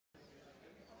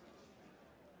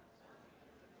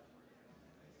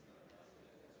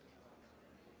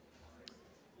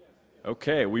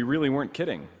Okay, we really weren't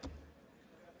kidding.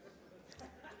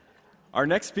 Our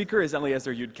next speaker is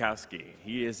Eliezer Yudkowsky.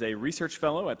 He is a research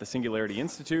fellow at the Singularity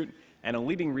Institute and a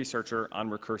leading researcher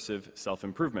on recursive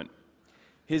self-improvement.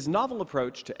 His novel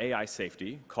approach to AI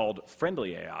safety, called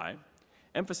Friendly AI,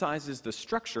 emphasizes the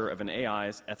structure of an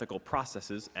AI's ethical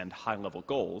processes and high-level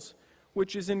goals,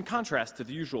 which is in contrast to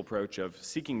the usual approach of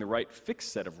seeking the right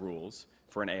fixed set of rules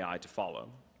for an AI to follow.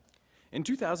 In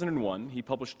 2001, he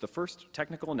published the first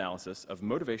technical analysis of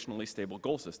motivationally stable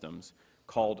goal systems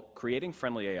called Creating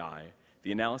Friendly AI,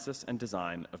 the Analysis and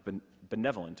Design of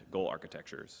Benevolent Goal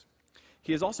Architectures.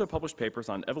 He has also published papers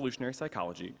on evolutionary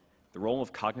psychology, the role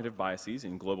of cognitive biases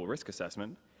in global risk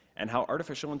assessment, and how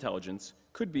artificial intelligence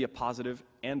could be a positive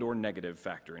and/or negative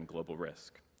factor in global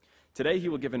risk. Today, he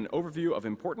will give an overview of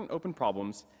important open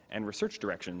problems and research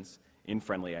directions in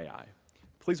Friendly AI.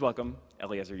 Please welcome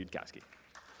Eliezer Yudkowsky.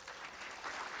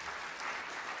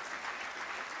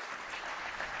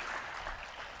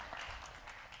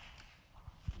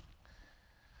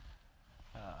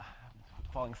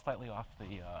 Falling slightly off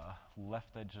the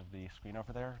left edge of the screen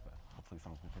over there, but hopefully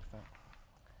someone can fix that.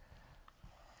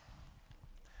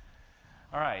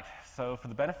 All right, so for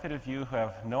the benefit of you who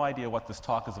have no idea what this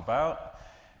talk is about,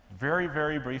 very,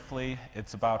 very briefly,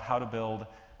 it's about how to build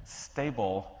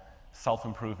stable,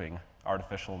 self-improving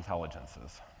artificial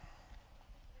intelligences.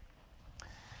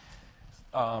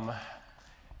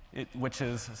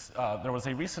 There was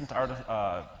a recent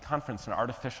conference in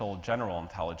artificial general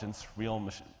intelligence, real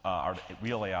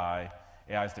AI,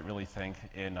 AIs that really think,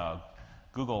 in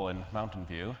Google and Mountain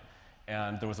View.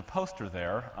 And there was a poster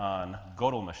there on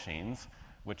Gödel machines,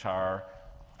 which are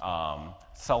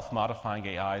self-modifying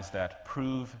AIs that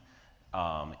prove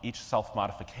each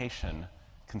self-modification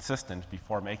consistent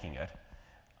before making it.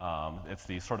 It's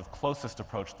the sort of closest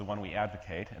approach to the one we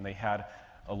advocate. And they had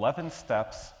 11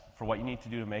 steps for what you need to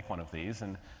do to make one of these,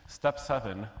 and step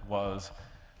 7 was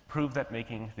prove that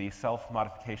making the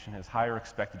self-modification has higher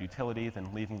expected utility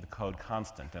than leaving the code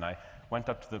constant. And I went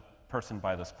up to the person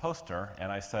by this poster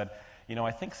and I said, you know,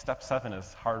 I think step 7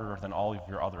 is harder than all of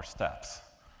your other steps.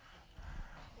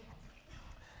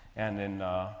 And in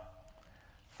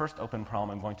first open problem,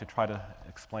 I'm going to try to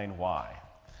explain why.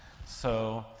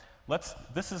 So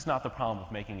this is not the problem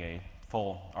of making a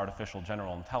full artificial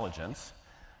general intelligence,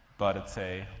 but it's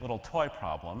a little toy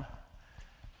problem.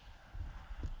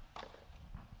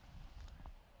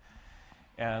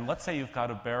 And let's say you've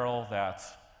got a barrel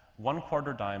that's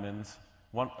 1/4 diamonds,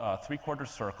 3/4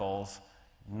 circles,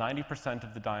 90%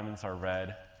 of the diamonds are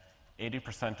red,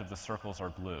 80% of the circles are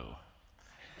blue.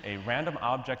 A random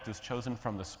object is chosen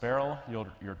from this barrel.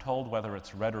 You're told whether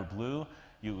it's red or blue.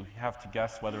 You have to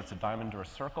guess whether it's a diamond or a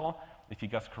circle. If you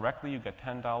guess correctly, you get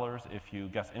 $10. If you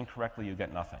guess incorrectly, you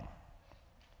get nothing.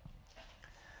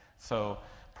 So,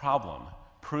 problem.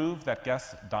 Prove that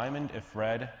guess diamond if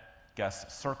red,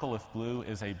 guess circle if blue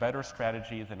is a better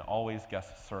strategy than always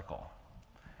guess circle.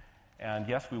 And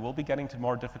yes, we will be getting to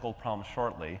more difficult problems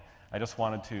shortly. I just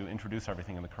wanted to introduce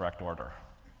everything in the correct order.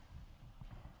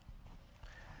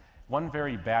 One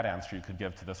very bad answer you could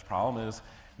give to this problem is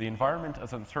the environment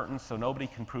is uncertain, so nobody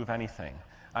can prove anything.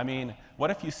 I mean,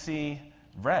 what if you see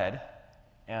red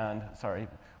and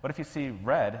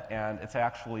it's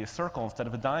actually a circle instead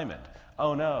of a diamond?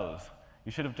 Oh no,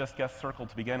 you should have just guessed circle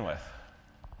to begin with.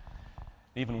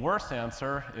 The even worse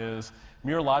answer is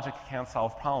mere logic can't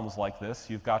solve problems like this.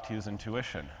 You've got to use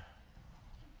intuition.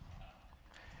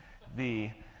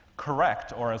 The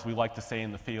correct, or as we like to say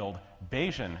in the field,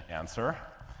 Bayesian answer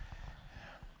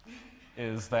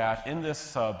is that in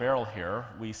this barrel here,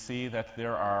 we see that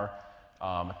there are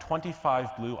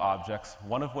 25 blue objects,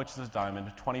 one of which is a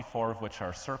diamond, 24 of which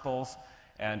are circles,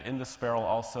 and in this barrel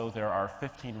also there are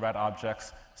 15 red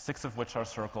objects, 6 of which are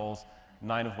circles,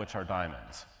 9 of which are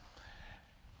diamonds.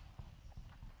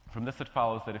 From this it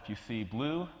follows that if you see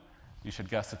blue, you should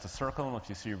guess it's a circle, and if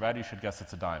you see red, you should guess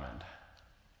it's a diamond.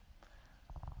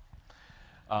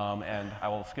 And I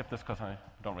will skip this because I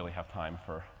don't really have time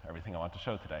for everything I want to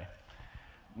show today.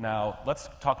 Now, let's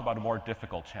talk about a more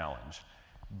difficult challenge.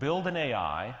 Build an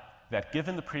AI that,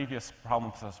 given the previous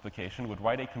problem specification, would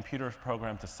write a computer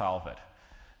program to solve it.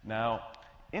 Now,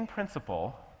 in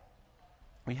principle,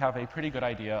 we have a pretty good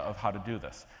idea of how to do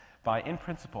this. By in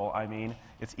principle, I mean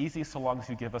it's easy so long as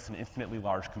you give us an infinitely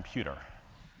large computer.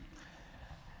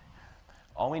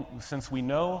 Since we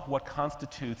know what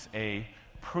constitutes a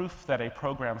proof that a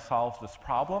program solves this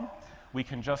problem, we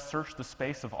can just search the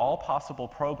space of all possible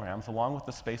programs along with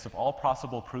the space of all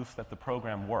possible proofs that the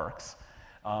program works,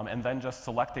 and then just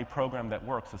select a program that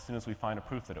works as soon as we find a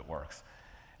proof that it works.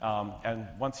 And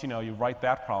once you write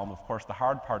that problem, of course, the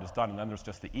hard part is done, and then there's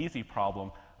just the easy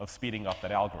problem of speeding up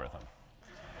that algorithm.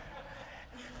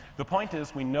 The point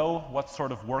is, we know what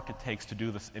sort of work it takes to do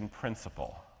this in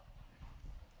principle.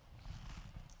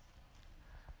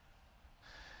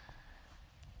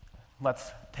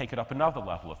 Let's take it up another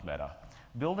level of meta.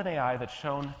 Build an AI that's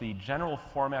shown the general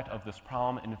format of this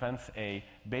problem invents a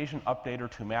Bayesian updater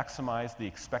to maximize the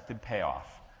expected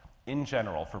payoff in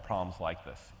general for problems like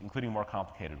this, including more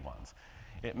complicated ones.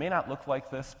 It may not look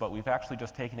like this, but we've actually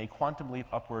just taken a quantum leap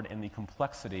upward in the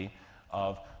complexity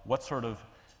of what sort of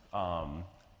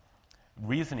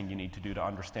reasoning you need to do to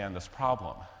understand this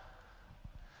problem.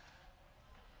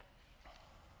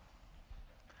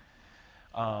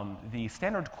 The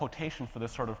standard quotation for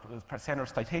this standard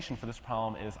citation for this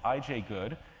problem is I.J.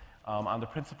 Good on the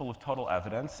principle of total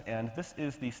evidence, and this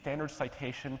is the standard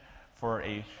citation for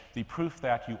the proof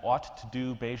that you ought to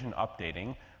do Bayesian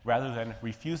updating rather than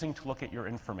refusing to look at your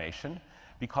information,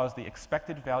 because the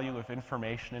expected value of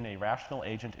information in a rational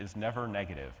agent is never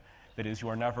negative. That is, you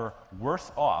are never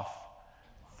worse off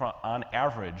on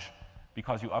average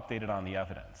because you updated on the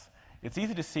evidence. It's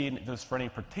easy to see this for any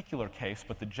particular case,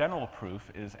 but the general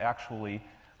proof is actually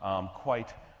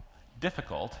quite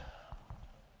difficult.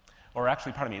 Or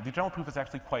actually, pardon me, the general proof is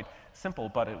actually quite simple,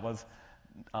 but it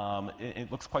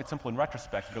looks quite simple in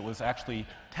retrospect. But it was actually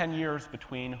 10 years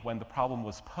between when the problem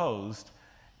was posed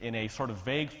in a sort of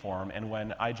vague form and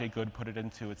when I.J. Good put it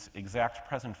into its exact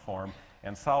present form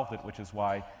and solved it, which is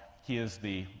why he is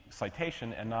the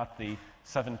citation and not the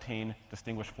 17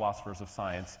 distinguished philosophers of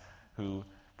science who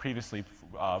previously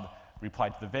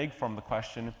replied to the vague form of the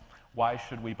question, why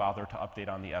should we bother to update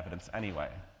on the evidence anyway?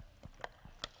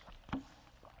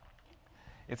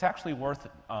 It's actually worth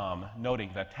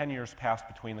noting that 10 years passed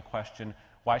between the question,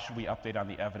 why should we update on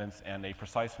the evidence, and a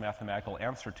precise mathematical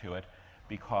answer to it,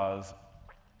 because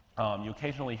you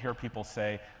occasionally hear people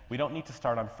say, we don't need to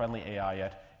start on friendly AI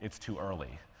yet, it's too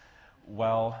early.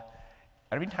 Well,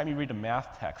 every time you read a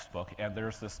math textbook and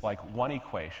there's this one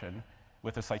equation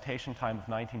with a citation time of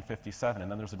 1957, and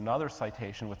then there's another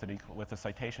citation with a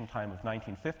citation time of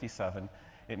 1957,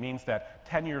 it means that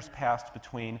 10 years passed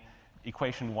between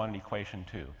equation 1 and equation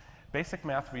 2. Basic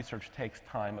math research takes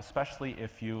time, especially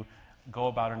if you go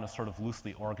about it in a sort of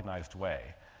loosely organized way.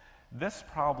 This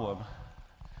problem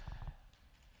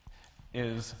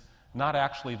is not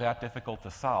actually that difficult to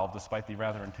solve, despite the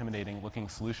rather intimidating-looking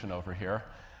solution over here.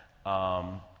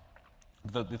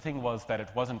 The thing was that it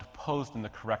wasn't posed in the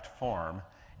correct form,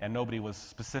 and nobody was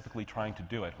specifically trying to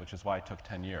do it, which is why it took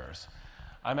 10 years.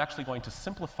 I'm actually going to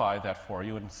simplify that for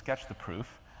you and sketch the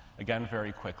proof, again,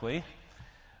 very quickly.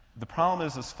 The problem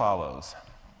is as follows.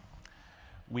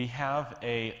 We have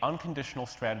an unconditional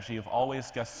strategy of always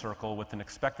guess circle with an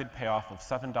expected payoff of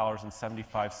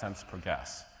 $7.75 per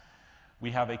guess.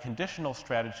 We have a conditional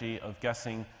strategy of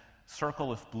guessing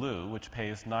circle if blue, which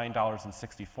pays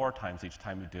 $9.64 times each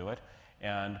time you do it,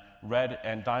 and red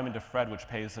and diamond if red, which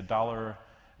pays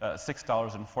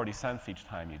 $6.40 each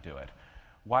time you do it.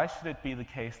 Why should it be the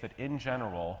case that in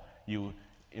general you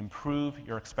improve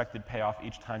your expected payoff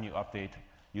each time you update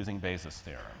using Bayes'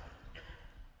 theorem?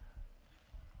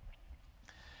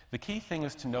 The key thing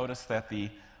is to notice that the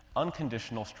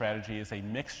unconditional strategy is a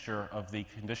mixture of the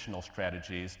conditional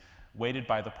strategies weighted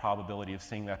by the probability of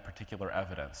seeing that particular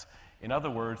evidence. In other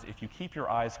words, if you keep your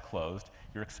eyes closed,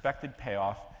 your expected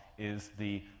payoff is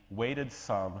the weighted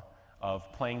sum of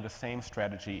playing the same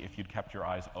strategy if you'd kept your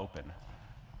eyes open.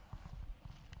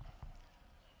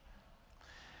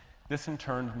 This in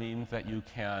turn means that you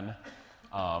can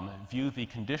view the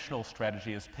conditional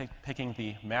strategy as picking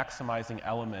the maximizing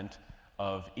element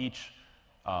of each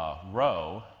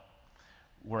row,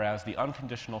 whereas the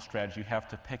unconditional strategy, you have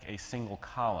to pick a single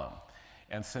column.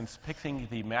 And since picking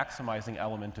the maximizing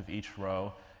element of each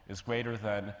row is greater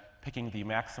than picking the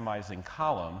maximizing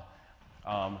column,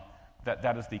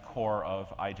 that is the core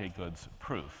of I.J. Good's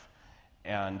proof.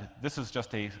 And this is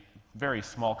just a very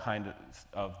small kind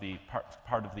of the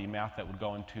part of the math that would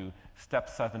go into step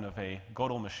 7 of a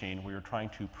Gödel machine, where you're trying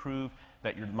to prove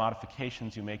that your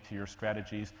modifications you make to your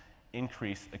strategies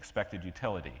increase expected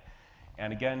utility.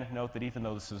 And again, note that even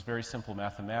though this is very simple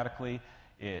mathematically,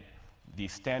 the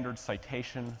standard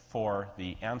citation for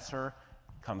the answer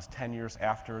comes 10 years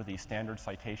after the standard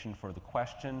citation for the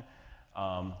question,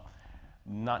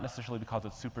 not necessarily because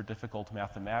it's super difficult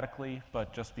mathematically,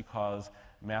 but just because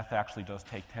math actually does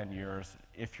take 10 years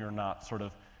if you're not sort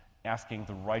of asking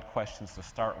the right questions to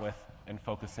start with and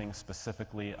focusing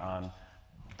specifically on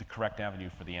the correct avenue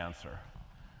for the answer.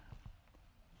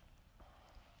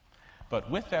 But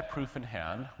with that proof in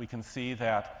hand, we can see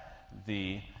that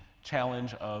the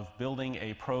challenge of building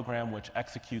a program which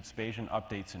executes Bayesian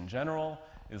updates in general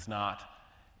is not,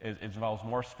 it involves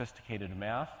more sophisticated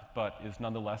math, but is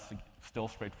nonetheless still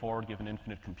straightforward given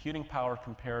infinite computing power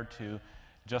compared to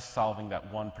just solving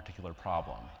that one particular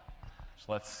problem.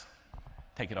 So let's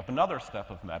take it up another step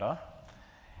of meta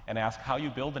and ask how you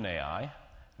build an AI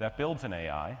that builds an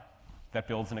AI that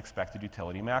builds an expected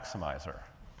utility maximizer.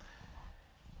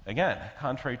 Again,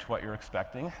 contrary to what you're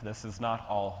expecting, this is not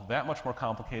all that much more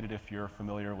complicated if you're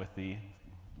familiar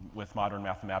with modern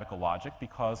mathematical logic,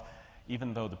 because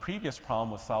even though the previous problem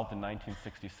was solved in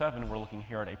 1967, we're looking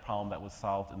here at a problem that was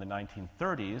solved in the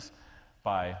 1930s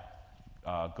by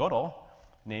Gödel.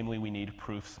 Namely, we need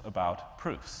proofs about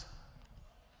proofs.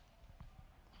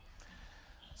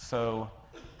 So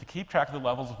to keep track of the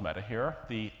levels of meta here,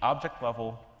 the object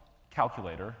level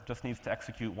calculator just needs to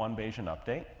execute one Bayesian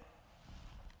update.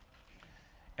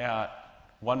 At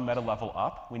one meta level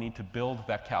up, we need to build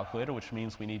that calculator, which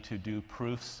means we need to do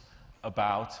proofs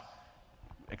about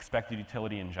expected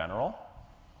utility in general.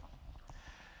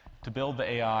 To build the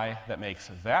AI that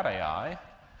makes that AI,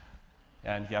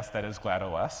 and yes, that is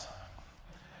GladOS,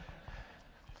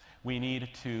 we need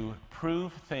to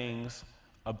prove things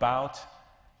about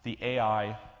the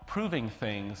AI proving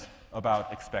things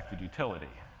about expected utility.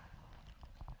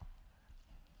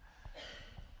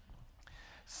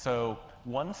 So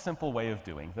one simple way of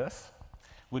doing this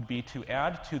would be to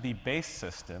add to the base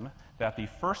system that the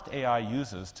first AI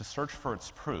uses to search for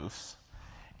its proofs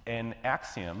an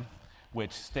axiom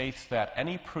which states that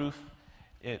any proof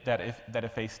that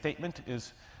if a statement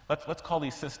is, let's call the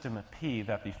system P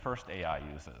that the first AI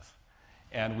uses.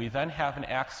 And we then have an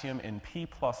axiom in P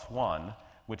plus 1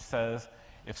 which says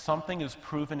if something is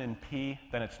proven in P,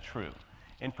 then it's true.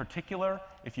 In particular,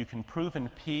 if you can prove in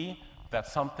P that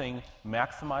something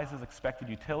maximizes expected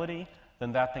utility,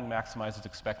 then that thing maximizes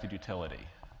expected utility.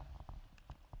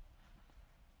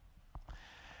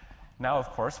 Now, of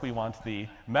course, we want the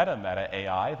meta-meta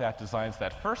AI that designs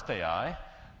that first AI,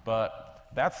 but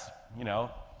that's,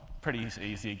 pretty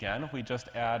easy again. We just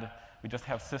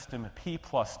have system P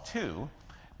plus 2,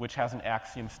 which has an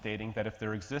axiom stating that if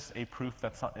there exists a proof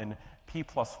that's in P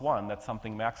plus 1 that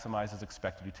something maximizes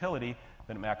expected utility,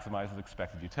 then it maximizes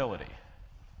expected utility.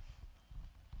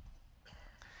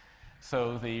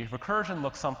 So the recursion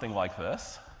looks something like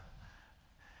this.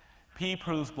 P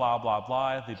proves blah, blah,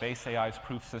 blah. The base AI's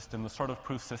proof system, the sort of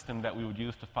proof system that we would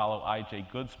use to follow I.J.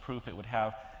 Good's proof, it would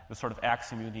have the sort of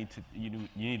axiom you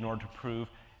need in order to prove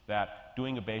that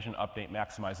doing a Bayesian update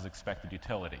maximizes expected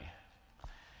utility.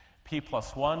 P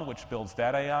plus 1, which builds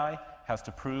that AI, has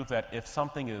to prove that if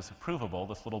something is provable,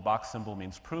 this little box symbol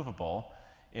means provable,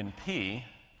 in P,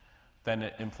 then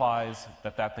it implies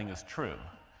that that thing is true.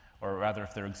 Or rather,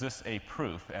 if there exists a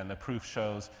proof, and the proof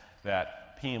shows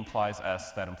that P implies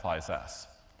S, that implies S.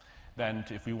 Then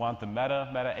if we want the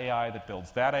meta AI that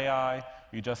builds that AI,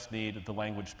 you just need the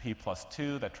language P plus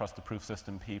 2 that trusts the proof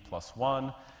system P plus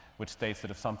 1, which states that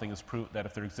if something is that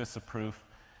if there exists a proof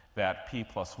that P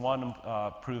plus 1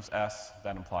 proves S,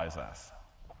 that implies S.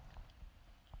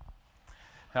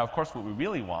 Now, of course, what we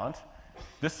really want,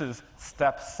 this is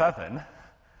step 7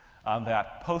 on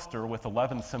that poster with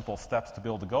 11 simple steps to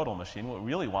build a Gödel machine. What we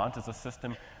really want is a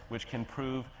system which can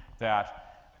prove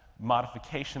that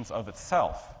modifications of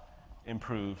itself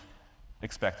improve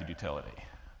expected utility,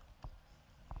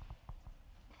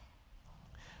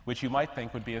 which you might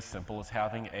think would be as simple as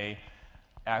having a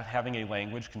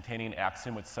language containing an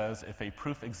axiom which says if a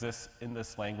proof exists in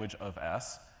this language of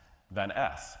S, then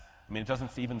S. I mean, it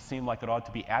doesn't even seem like it ought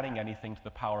to be adding anything to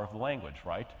the power of the language,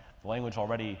 right? The language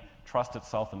already trusts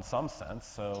itself in some sense,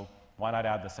 so why not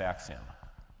add this axiom?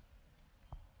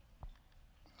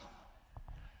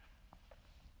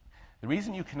 The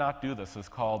reason you cannot do this is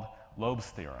called Loeb's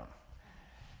theorem.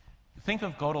 Think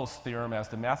of Gödel's theorem as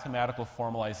the mathematical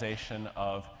formalization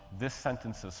of this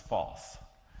sentence is false.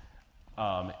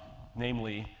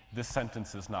 Namely, this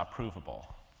sentence is not provable.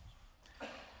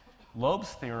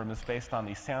 Loeb's theorem is based on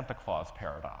the Santa Claus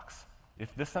paradox.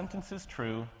 If this sentence is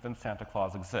true, then Santa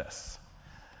Claus exists.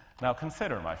 Now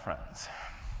consider, my friends.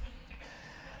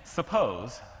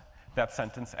 Suppose that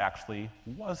sentence actually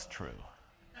was true.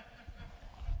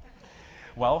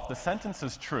 Well, if the sentence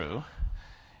is true,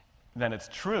 then it's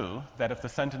true that if the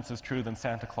sentence is true, then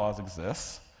Santa Claus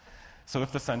exists. So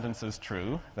if the sentence is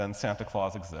true, then Santa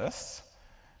Claus exists,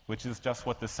 which is just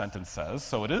what this sentence says.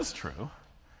 So it is true,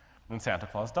 then Santa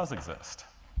Claus does exist.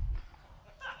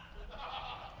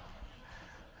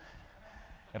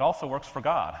 It also works for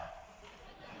God.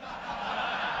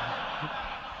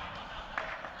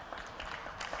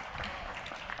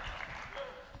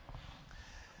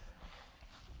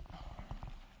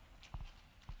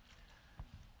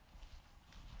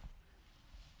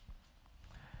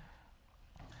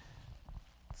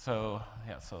 So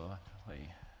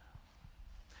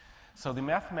the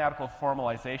mathematical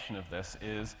formalization of this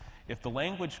is if the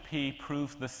language P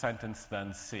proves this sentence,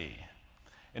 then C.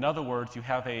 In other words, you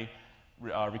have a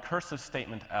recursive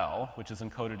statement L, which is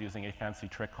encoded using a fancy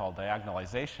trick called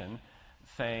diagonalization,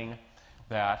 saying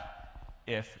that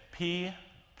if P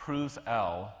proves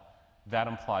L, that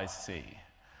implies C.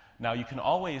 Now, you can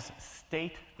always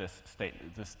state this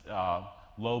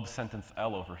lobe sentence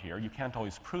L over here. You can't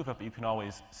always prove it, but you can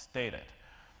always state it.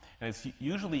 And it's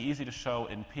usually easy to show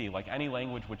in P, like any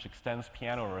language which extends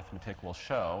piano arithmetic will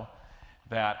show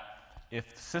that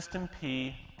if system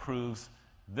P proves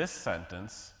this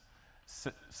sentence,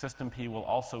 system P will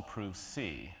also prove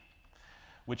C,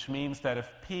 which means that if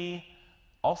P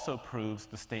also proves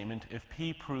the statement, if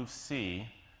P proves C,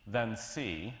 then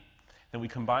C, then we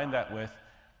combine that with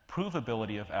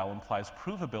provability of L implies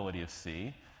provability of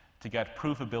C to get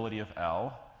provability of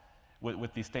L.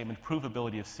 With the statement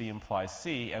provability of C implies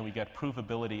C, and we get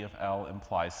provability of L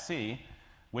implies C,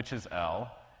 which is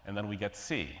L, and then we get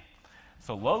C.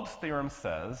 So Loeb's theorem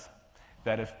says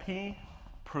that if P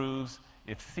proves,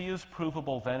 if C is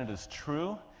provable, then it is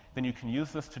true, then you can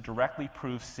use this to directly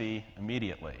prove C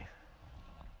immediately.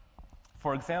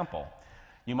 For example,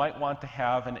 you might want to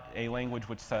have a language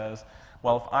which says,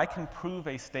 well, if I can prove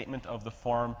a statement of the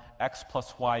form x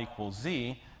plus y equals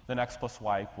z, then x plus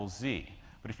y equals z.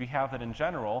 But if you have that in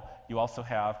general, you also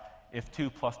have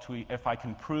if I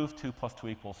can prove 2 plus 2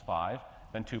 equals 5,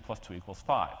 then 2 plus 2 equals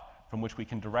 5, from which we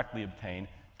can directly obtain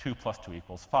 2 plus 2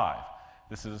 equals 5.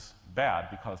 This is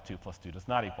bad because 2 plus 2 does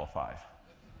not equal 5.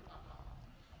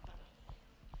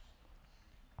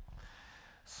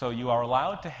 So you are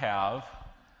allowed to have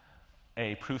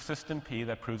a proof system P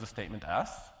that proves a statement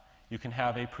S. You can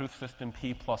have a proof system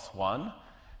P plus 1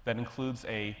 that includes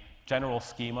a general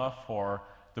schema for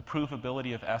the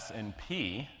provability of S in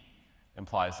P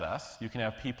implies S. You can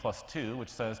have P plus 2, which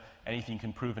says anything you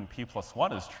can prove in P plus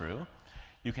 1 is true.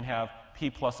 You can have P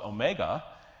plus omega,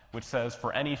 which says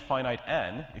for any finite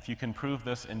n, if you can prove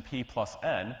this in P plus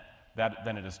n,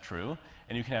 then it is true.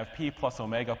 And you can have P plus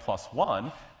omega plus 1,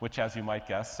 which, as you might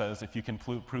guess, says if you can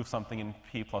prove something in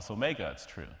P plus omega, it's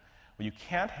true. What you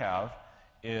can't have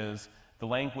is the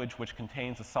language which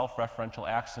contains a self-referential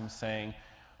axiom saying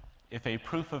if a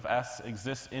proof of S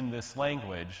exists in this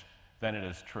language, then it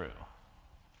is true.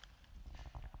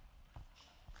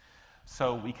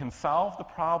 So we can solve the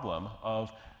problem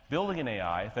of building an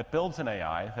AI that builds an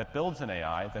AI that builds an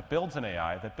AI that builds an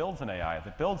AI that builds an AI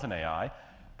that builds an AI,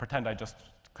 pretend I just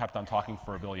kept on talking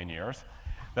for a billion years,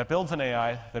 that builds an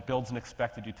AI that builds an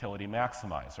expected utility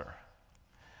maximizer.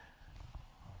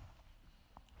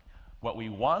 What we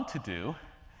want to do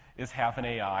is have an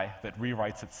AI that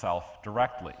rewrites itself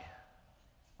directly.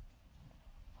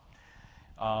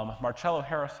 Marcello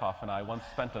Harrishoff and I once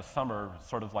spent a summer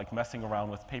sort of like messing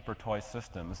around with paper toy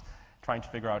systems, trying to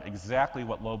figure out exactly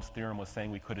what Loeb's theorem was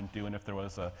saying we couldn't do, and if there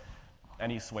was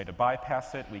any way to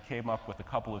bypass it. We came up with a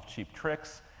couple of cheap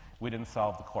tricks. We didn't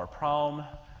solve the core problem.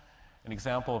 An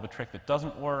example of a trick that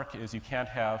doesn't work is you can't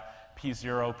have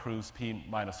P0 proves P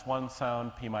minus 1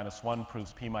 sound, P minus 1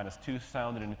 proves P minus 2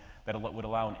 sound, and that would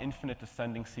allow an infinite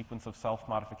descending sequence of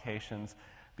self-modifications,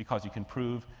 because you can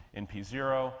prove in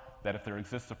P0 that if there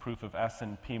exists a proof of S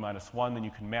in P minus 1, then you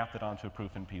can map it onto a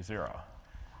proof in P0.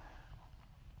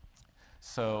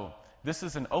 So this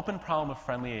is an open problem of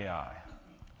friendly AI.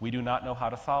 We do not know how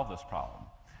to solve this problem.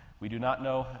 We do not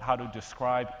know how to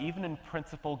describe, even in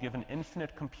principle, given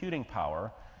infinite computing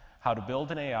power, how to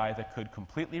build an AI that could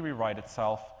completely rewrite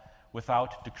itself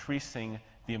without decreasing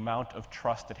the amount of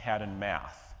trust it had in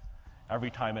math every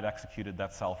time it executed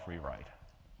that self-rewrite.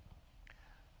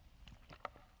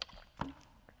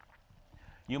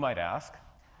 You might ask,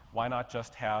 why not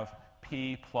just have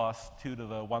P plus 2 to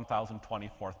the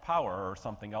 1024th power, or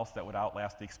something else that would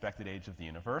outlast the expected age of the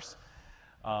universe?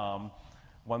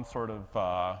 One sort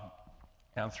of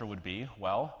answer would be,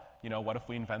 well, what if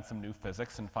we invent some new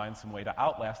physics and find some way to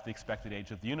outlast the expected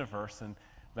age of the universe, and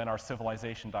then our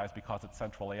civilization dies because its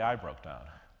central AI broke down?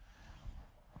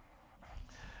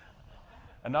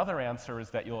 Another answer is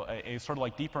that a sort of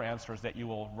like deeper answer is that you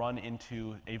will run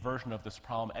into a version of this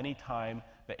problem anytime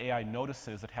the AI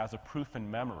notices it has a proof in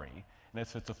memory. And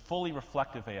if it's a fully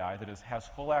reflective AI that has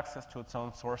full access to its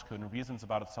own source code and reasons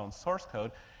about its own source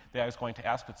code, the AI is going to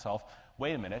ask itself,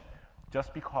 wait a minute,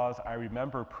 just because I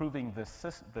remember proving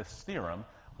this theorem,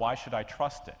 why should I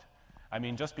trust it? I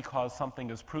mean, just because something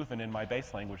is proven in my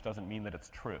base language doesn't mean that it's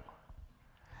true.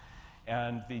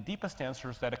 And the deepest answer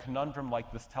is that a conundrum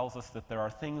like this tells us that there are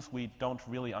things we don't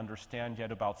really understand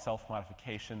yet about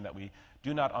self-modification, that we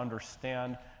do not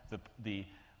understand the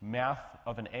math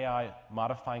of an AI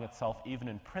modifying itself even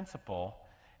in principle,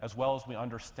 as well as we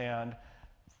understand,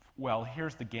 well,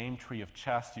 here's the game tree of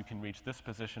chess. You can reach this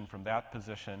position from that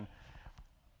position.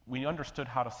 We understood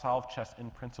how to solve chess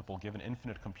in principle, given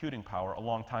infinite computing power, a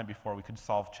long time before we could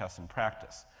solve chess in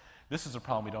practice. This is a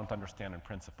problem we don't understand in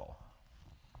principle.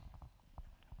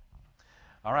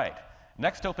 All right,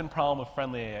 next open problem of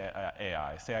friendly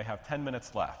AI. Say I have 10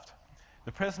 minutes left.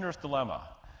 The prisoner's dilemma.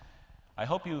 I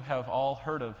hope you have all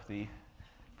heard of the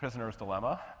prisoner's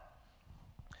dilemma.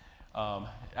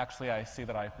 Actually, I see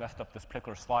that I've messed up this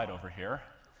particular slide over here.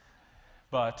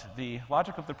 But the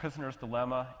logic of the prisoner's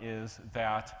dilemma is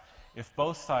that if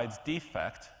both sides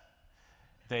defect,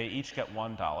 they each get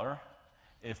 $1.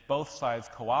 If both sides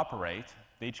cooperate,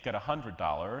 they each get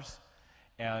 $100.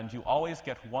 And you always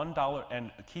get $1,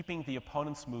 and keeping the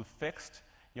opponent's move fixed,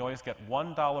 you always get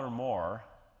 $1 more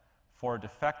for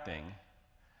defecting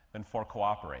than for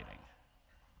cooperating.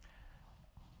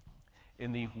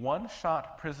 In the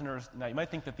one-shot prisoners, now you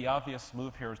might think that the obvious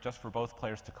move here is just for both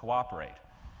players to cooperate.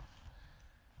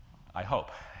 I hope.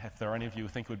 If there are any of you who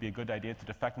think it would be a good idea to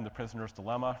defect in the prisoner's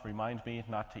dilemma, remind me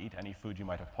not to eat any food you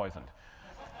might have poisoned.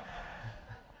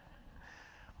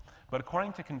 But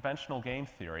according to conventional game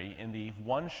theory, in the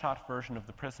one-shot version of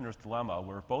the prisoner's dilemma,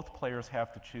 where both players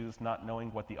have to choose not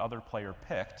knowing what the other player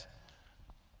picked,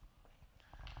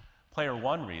 player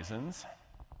 1 reasons.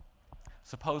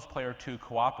 Suppose player 2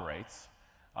 cooperates.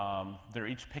 They're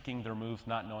each picking their moves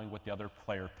not knowing what the other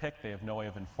player picked. They have no way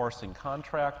of enforcing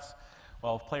contracts.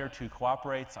 Well, if player 2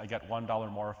 cooperates, I get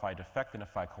 $1 more if I defect than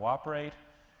if I cooperate.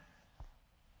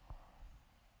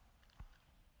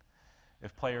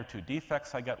 If player 2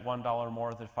 defects, I get $1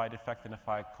 more if I defect than if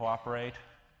I cooperate.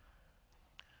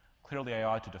 Clearly, I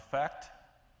ought to defect.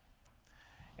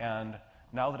 And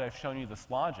now that I've shown you this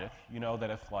logic, you know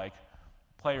that if, like,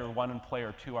 player 1 and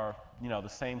player 2 are, the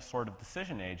same sort of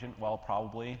decision agent, well,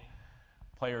 probably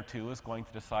player 2 is going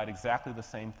to decide exactly the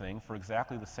same thing for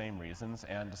exactly the same reasons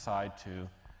and decide to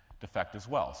defect as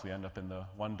well. So we end up in the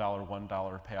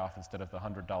 $1 payoff instead of the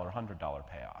 $100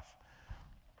 payoff.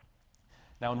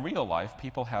 Now, in real life,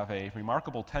 people have a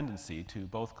remarkable tendency to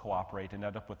both cooperate and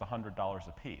end up with $100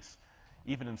 apiece,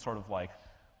 even in sort of like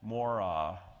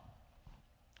more,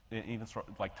 even sort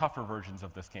of like tougher versions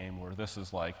of this game where this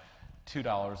is like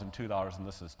 $2 and $2 and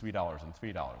this is $3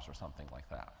 and $3 or something like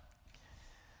that.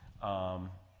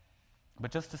 But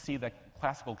just to see that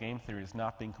classical game theory is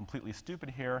not being completely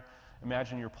stupid here,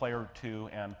 imagine your player 2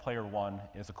 and player 1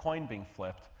 is a coin being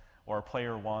flipped, or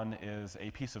player 1 is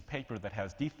a piece of paper that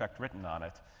has defect written on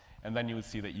it, and then you would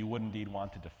see that you would indeed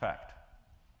want to defect.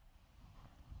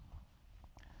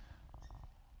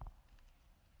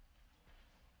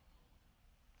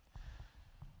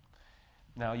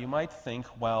 Now, you might think,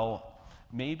 well,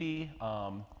 maybe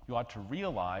you ought to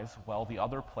realize, well, the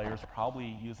other player's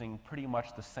probably using pretty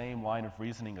much the same line of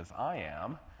reasoning as I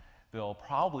am. They'll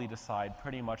probably decide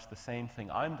pretty much the same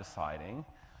thing I'm deciding.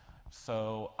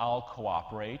 So I'll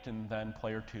cooperate, and then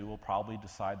player 2 will probably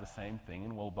decide the same thing,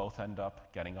 and we'll both end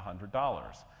up getting $100.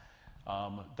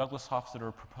 Douglas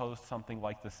Hofstadter proposed something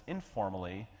like this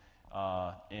informally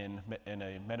in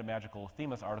a Metamagical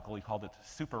Themas article. He called it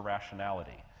super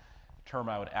rationality, a term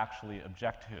I would actually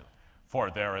object to.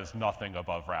 For there is nothing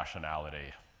above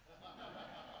rationality.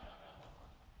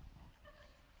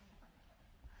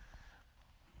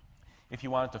 If you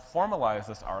wanted to formalize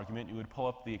this argument, you would pull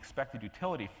up the expected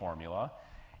utility formula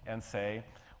and say,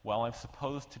 well, I'm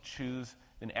supposed to choose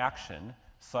an action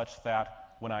such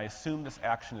that when I assume this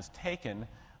action is taken,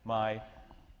 my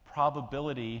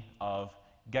probability of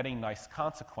getting nice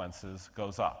consequences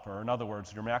goes up. Or in other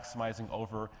words, you're maximizing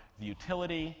over the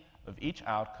utility of each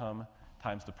outcome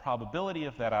times the probability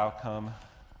of that outcome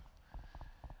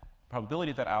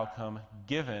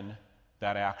given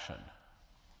that action.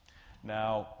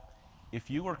 Now, if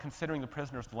you were considering the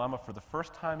prisoner's dilemma for the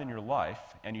first time in your life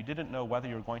and you didn't know whether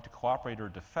you were going to cooperate or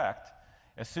defect,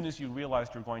 as soon as you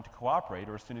realized you're going to cooperate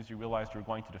or as soon as you realized you're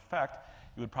going to defect,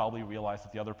 you would probably realize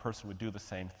that the other person would do the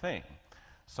same thing.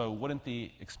 So wouldn't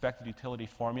the expected utility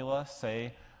formula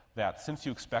say that since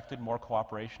you expected more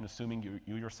cooperation, assuming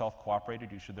you yourself cooperated,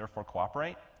 you should therefore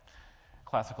cooperate?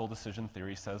 Classical decision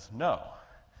theory says no.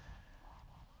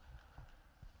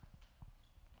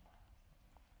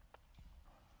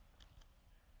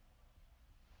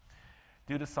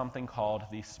 Due to something called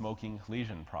the smoking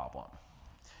lesion problem.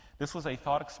 This was a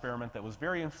thought experiment that was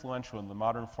very influential in the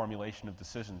modern formulation of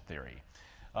decision theory.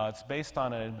 It's based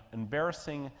on an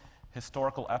embarrassing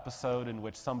historical episode in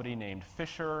which somebody named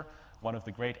Fisher, one of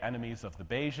the great enemies of the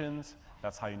Bayesians,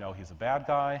 that's how you know he's a bad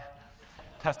guy,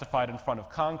 testified in front of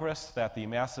Congress that the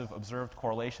massive observed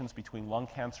correlations between lung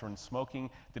cancer and smoking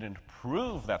didn't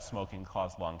prove that smoking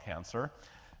caused lung cancer,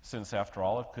 since, after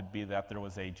all, it could be that there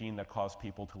was a gene that caused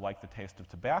people to like the taste of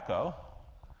tobacco,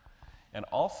 and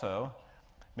also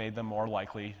made them more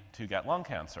likely to get lung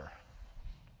cancer.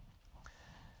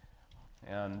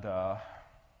 And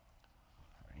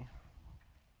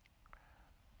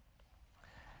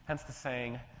hence the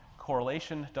saying,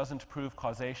 correlation doesn't prove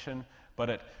causation, but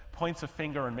it points a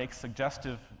finger and makes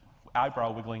suggestive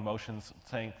eyebrow wiggling motions,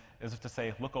 saying, as if to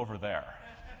say, look over there.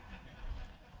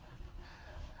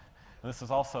 And this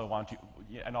is also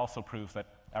and also proves that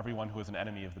everyone who is an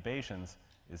enemy of the Bayesians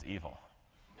is evil.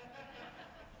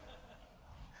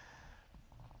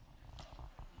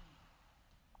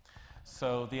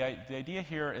 So the idea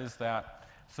here is that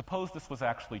suppose this was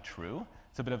actually true.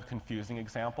 It's a bit of a confusing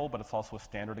example, but it's also a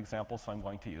standard example, so I'm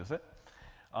going to use it.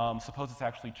 Suppose it's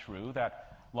actually true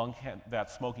that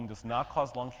smoking does not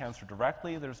cause lung cancer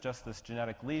directly. There's just this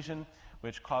genetic lesion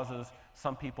which causes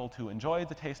some people to enjoy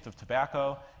the taste of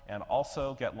tobacco and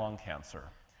also get lung cancer.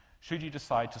 Should you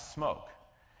decide to smoke,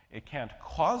 it can't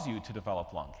cause you to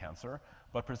develop lung cancer,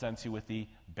 but presents you with the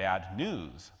bad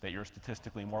news that you're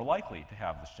statistically more likely to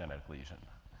have this genetic lesion.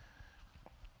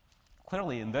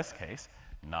 Clearly, in this case,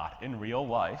 not in real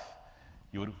life,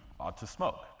 you would ought to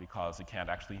smoke because it can't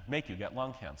actually make you get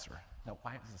lung cancer. Now,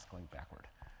 why is this going backward?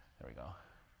 There we go.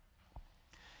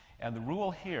 And the rule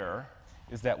here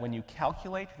is that when you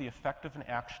calculate the effect of an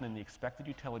action in the expected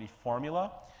utility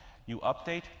formula, you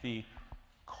update the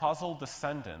causal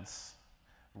descendants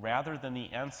rather than the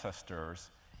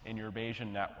ancestors in your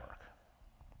Bayesian network.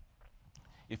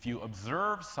 If you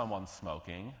observe someone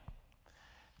smoking,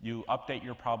 you update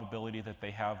your probability that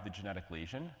they have the genetic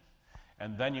lesion,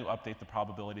 and then you update the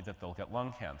probability that they'll get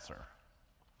lung cancer.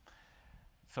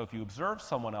 So if you observe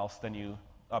someone else, then you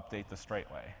update the straight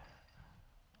way.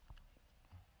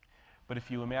 But if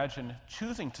you imagine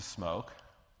choosing to smoke,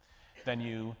 then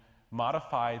you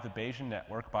modify the Bayesian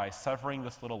network by severing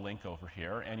this little link over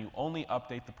here, and you only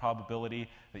update the probability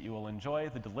that you will enjoy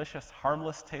the delicious,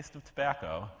 harmless taste of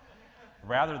tobacco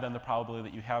rather than the probability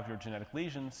that you have your genetic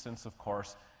lesion, since, of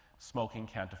course, smoking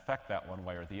can't affect that one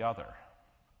way or the other.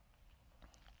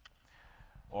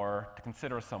 Or, to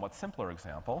consider a somewhat simpler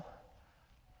example,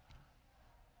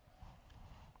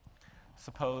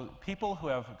 suppose people who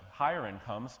have higher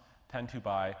incomes tend to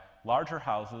buy larger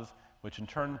houses, which in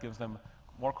turn gives them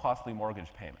more costly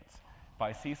mortgage payments. If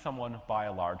I see someone buy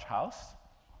a large house,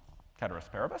 ceteris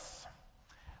paribus,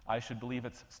 I should believe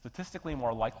it's statistically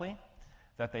more likely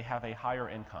that they have a higher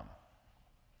income.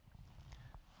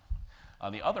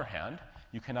 On the other hand,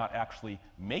 you cannot actually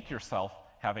make yourself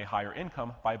have a higher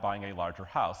income by buying a larger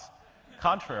house,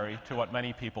 contrary to what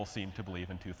many people seem to believe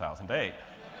in 2008.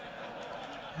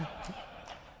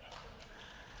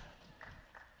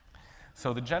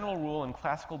 So the general rule in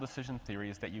classical decision theory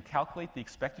is that you calculate the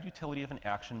expected utility of an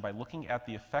action by looking at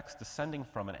the effects descending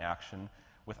from an action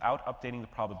without updating the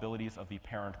probabilities of the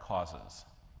parent causes,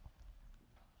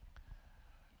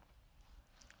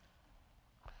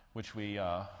 which we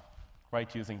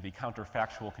write using the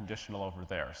counterfactual conditional over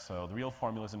there. So the real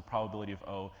formula is in probability of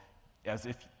O, as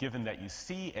if given that you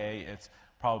see A, it's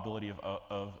probability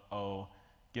of O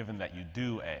given that you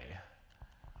do A.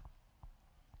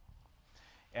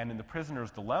 And in the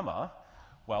prisoner's dilemma,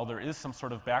 well, there is some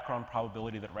sort of background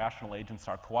probability that rational agents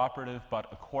are cooperative, but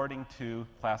according to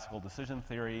classical decision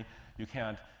theory, you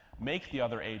can't make the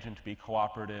other agent be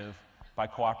cooperative by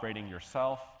cooperating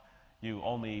yourself. You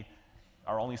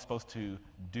are only supposed to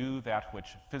do that which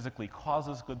physically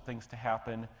causes good things to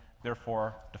happen,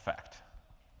 therefore defect.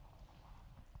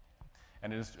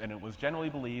 And it was generally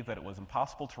believed that it was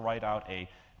impossible to write out a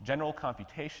general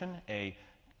computation, a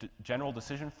general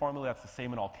decision formula that's the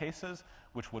same in all cases,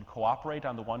 which would cooperate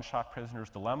on the one-shot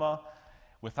prisoner's dilemma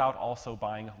without also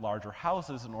buying larger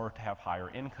houses in order to have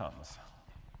higher incomes.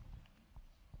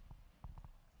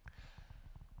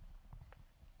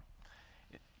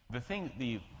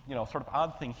 The sort of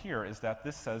odd thing here is that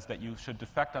this says that you should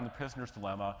defect on the prisoner's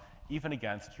dilemma even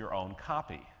against your own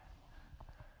copy.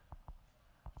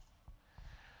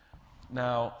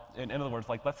 Now, in other words,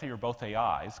 like, let's say you're both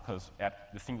AIs, because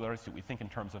at the Singularity Institute we think in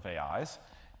terms of AIs.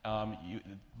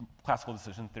 Classical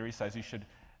decision theory says you should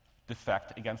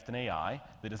defect against an AI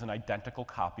that is an identical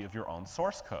copy of your own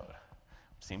source code.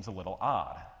 Seems a little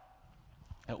odd.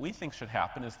 What we think should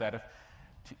happen is that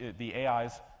if the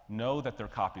AIs know that they're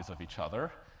copies of each other,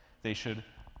 they should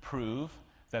prove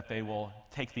that they will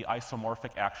take the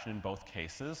isomorphic action in both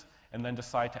cases, and then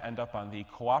decide to end up on the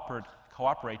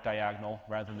cooperate diagonal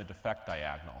rather than the defect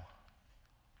diagonal.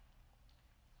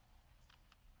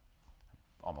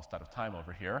 almost out of time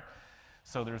over here.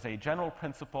 So there's a general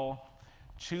principle: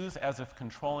 choose as if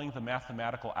controlling the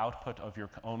mathematical output of your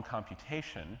own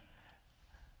computation,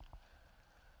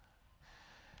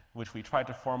 which we tried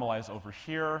to formalize over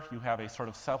here. You have a sort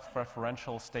of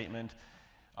self-referential statement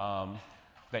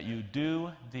that you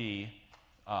do the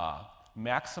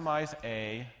maximize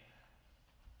A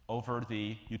over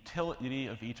the utility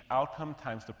of each outcome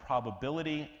times the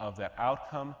probability of that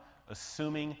outcome,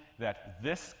 assuming that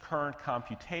this current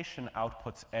computation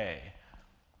outputs A.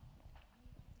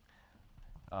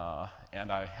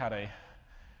 And I had a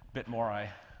bit more I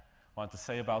want to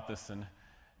say about this in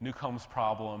Newcomb's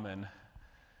problem, and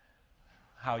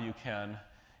how you can,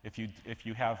 if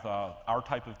you have our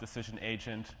type of decision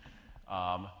agent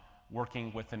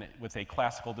working with a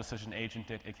classical decision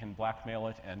agent, it can blackmail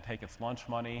it and take its lunch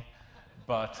money.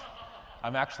 But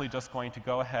I'm actually just going to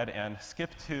go ahead and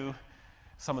skip to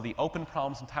some of the open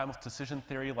problems in timeless decision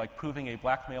theory, like proving a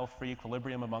blackmail-free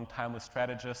equilibrium among timeless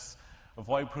strategists,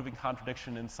 avoid proving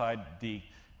contradiction inside the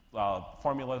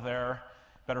formula there,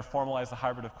 better formalize the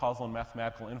hybrid of causal and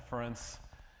mathematical inference,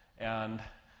 and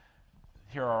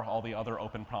here are all the other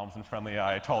open problems in friendly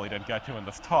AI I totally didn't get to in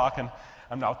this talk, and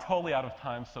I'm now totally out of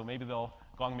time, so maybe they'll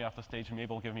gong me off the stage and maybe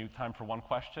they'll give me time for one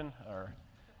question, or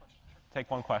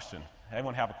take one question.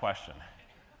 Anyone have a question?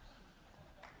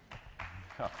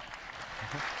 Oh.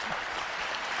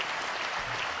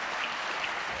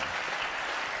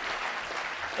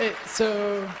 Hey,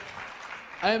 so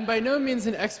I'm by no means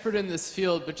an expert in this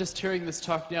field, but just hearing this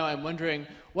talk now, I'm wondering,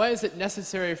 why is it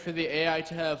necessary for the AI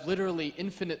to have literally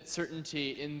infinite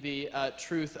certainty in the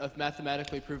truth of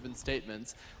mathematically proven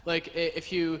statements? Like,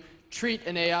 if you treat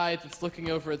an AI that's looking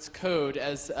over its code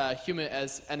as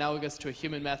analogous to a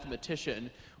human mathematician,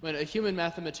 when a human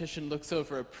mathematician looks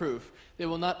over a proof, they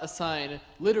will not assign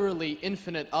literally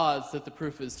infinite odds that the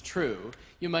proof is true.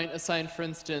 You might assign, for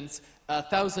instance,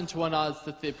 1,000 to 1 odds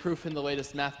that the proof in the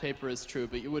latest math paper is true,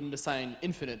 but you wouldn't assign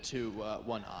infinite to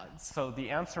 1 odds. So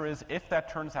the answer is, if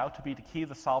that turns out to be the key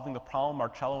to solving the problem,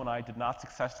 Marcello and I did not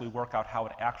successfully work out how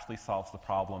it actually solves the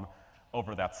problem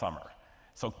over that summer.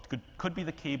 So could be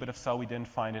the key, but if so, we didn't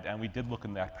find it, and we did look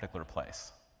in that particular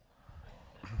place.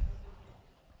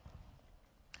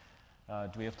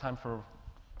 Do we have time for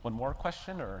one more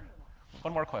question, or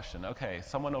one more question? Okay,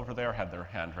 someone over there had their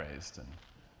hand raised.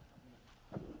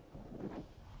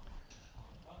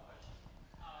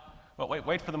 Well,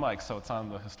 wait for the mic so it's on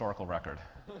the historical record.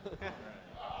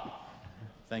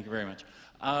 Thank you very much.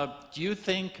 Do you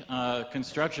think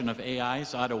construction of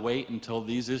AIs ought to wait until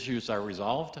these issues are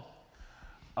resolved?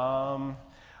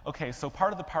 Okay, so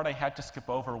part of the part I had to skip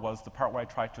over was the part where I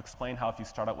tried to explain how if you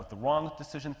start out with the wrong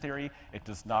decision theory, it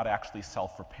does not actually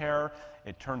self-repair.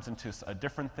 It turns into a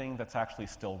different thing that's actually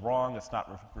still wrong. It's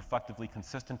not reflectively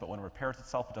consistent, but when it repairs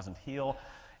itself, it doesn't heal.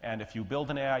 And if you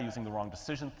build an AI using the wrong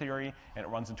decision theory, and it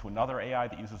runs into another AI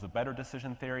that uses a better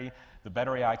decision theory, the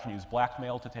better AI can use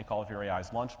blackmail to take all of your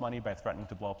AI's lunch money by threatening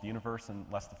to blow up the universe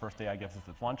unless the first AI gives us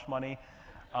its lunch money.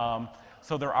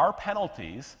 So there are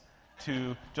penalties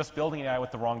to just building AI with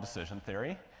the wrong decision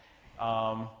theory.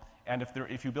 And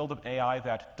if you build an AI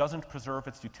that doesn't preserve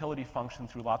its utility function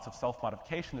through lots of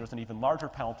self-modification, there's an even larger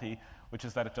penalty, which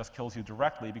is that it just kills you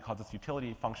directly because its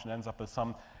utility function ends up as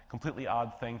some completely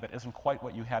odd thing that isn't quite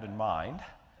what you had in mind.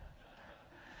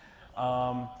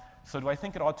 So do I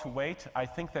think it ought to wait? I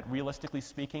think that realistically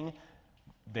speaking,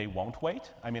 they won't wait.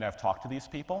 I mean, I've talked to these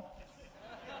people.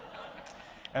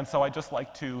 And so I'd just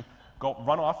like to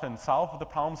run off and solve the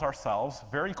problems ourselves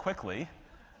very quickly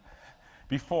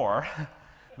before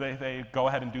they go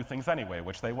ahead and do things anyway,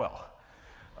 which they will.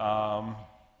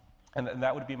 And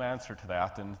that would be my answer to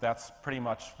that, and that's pretty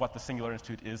much what the Singularity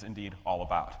Institute is indeed all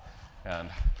about. And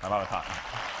I'm out of time.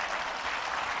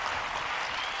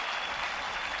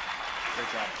 Great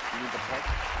job. You need the plug?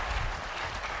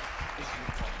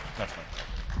 That's fine.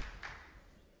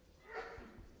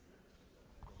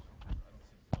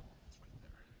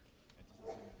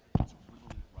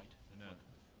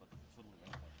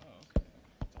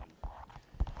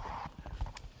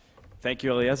 Thank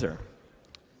you, Eliezer.